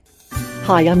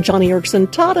Hi, I'm Johnny Erickson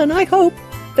Todd, and I hope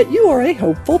that you are a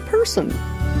hopeful person.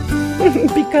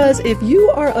 Because if you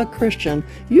are a Christian,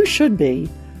 you should be.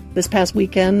 This past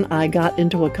weekend, I got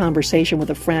into a conversation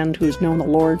with a friend who's known the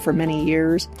Lord for many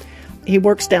years. He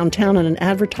works downtown in an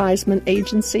advertisement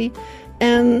agency,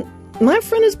 and my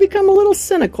friend has become a little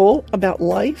cynical about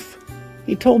life.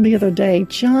 He told me the other day,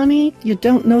 Johnny, you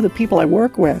don't know the people I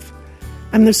work with.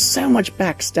 I mean, there's so much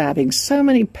backstabbing, so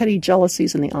many petty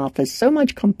jealousies in the office, so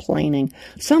much complaining.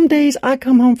 Some days I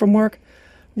come home from work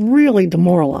really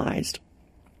demoralized.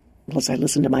 Well, as I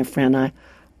listened to my friend,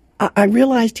 I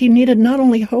realized he needed not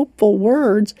only hopeful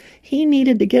words, he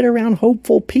needed to get around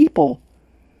hopeful people.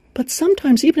 But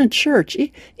sometimes, even at church,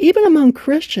 even among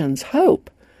Christians, hope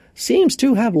seems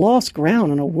to have lost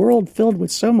ground in a world filled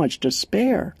with so much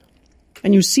despair.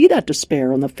 And you see that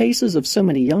despair on the faces of so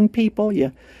many young people.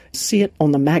 You see it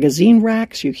on the magazine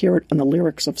racks. You hear it in the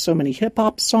lyrics of so many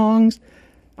hip-hop songs.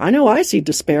 I know I see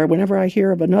despair whenever I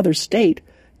hear of another state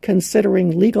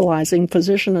considering legalizing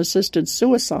physician-assisted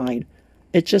suicide.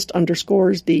 It just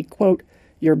underscores the, quote,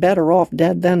 you're better off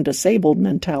dead than disabled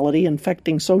mentality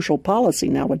infecting social policy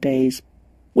nowadays.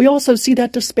 We also see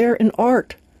that despair in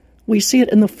art. We see it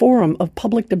in the forum of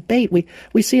public debate.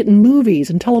 We see it in movies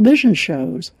and television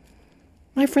shows.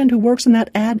 My friend who works in that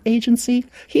ad agency,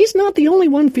 he's not the only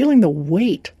one feeling the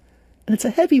weight, and it's a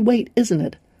heavy weight, isn't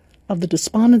it, of the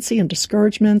despondency and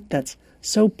discouragement that's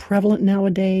so prevalent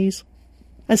nowadays.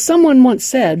 As someone once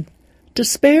said,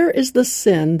 despair is the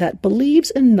sin that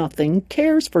believes in nothing,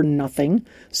 cares for nothing,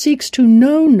 seeks to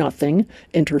know nothing,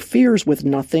 interferes with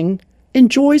nothing,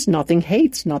 enjoys nothing,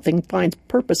 hates nothing, finds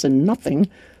purpose in nothing,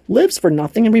 lives for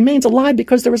nothing, and remains alive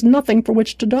because there is nothing for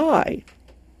which to die.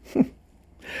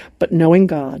 But knowing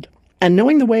God, and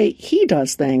knowing the way He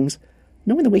does things,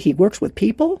 knowing the way He works with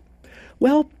people,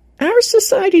 well, our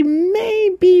society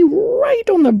may be right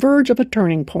on the verge of a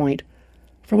turning point.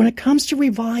 For when it comes to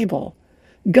revival,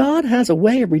 God has a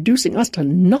way of reducing us to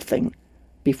nothing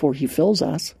before He fills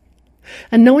us.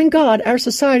 And knowing God, our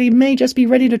society may just be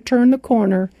ready to turn the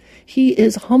corner. He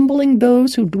is humbling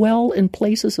those who dwell in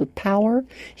places of power.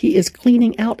 He is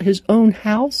cleaning out His own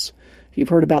house. You've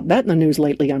heard about that in the news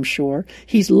lately, I'm sure.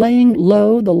 He's laying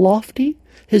low the lofty.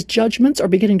 His judgments are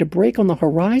beginning to break on the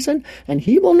horizon, and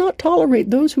He will not tolerate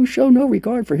those who show no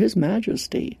regard for His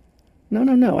majesty.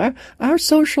 No. Our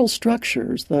social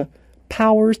structures, the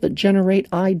powers that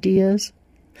generate ideas,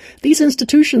 these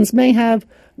institutions may have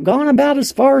gone about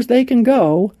as far as they can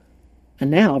go,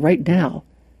 and now, right now,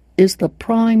 is the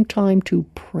prime time to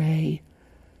pray.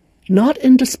 Not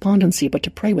in despondency, but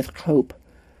to pray with hope.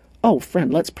 Oh,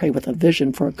 friend, let's pray with a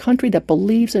vision for a country that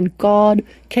believes in God,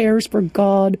 cares for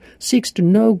God, seeks to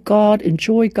know God,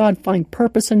 enjoy God, find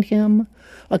purpose in Him.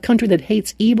 A country that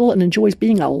hates evil and enjoys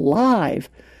being alive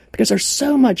because there's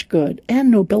so much good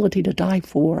and nobility to die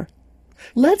for.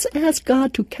 Let's ask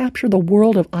God to capture the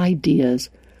world of ideas,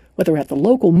 whether at the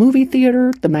local movie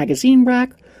theater, the magazine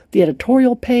rack, the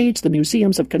editorial page, the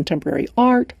museums of contemporary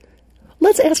art.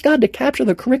 Let's ask God to capture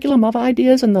the curriculum of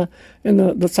ideas in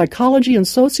the psychology and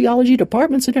sociology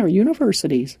departments in our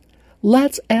universities.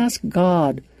 Let's ask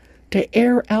God to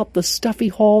air out the stuffy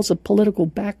halls of political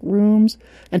back rooms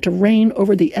and to reign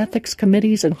over the ethics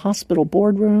committees and hospital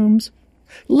boardrooms.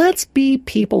 Let's be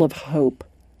people of hope.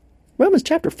 Romans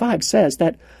chapter 5 says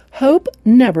that hope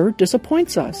never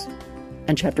disappoints us.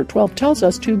 And chapter 12 tells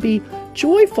us to be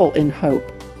joyful in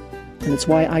hope. And it's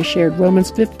why I shared Romans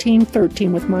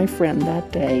 15:13 with my friend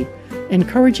that day,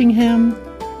 encouraging him,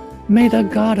 may the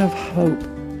God of hope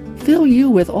fill you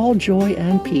with all joy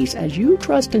and peace as you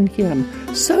trust in Him,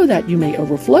 so that you may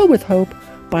overflow with hope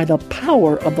by the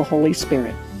power of the Holy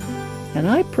Spirit. And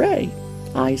I pray,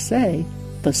 I say,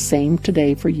 the same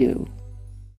today for you.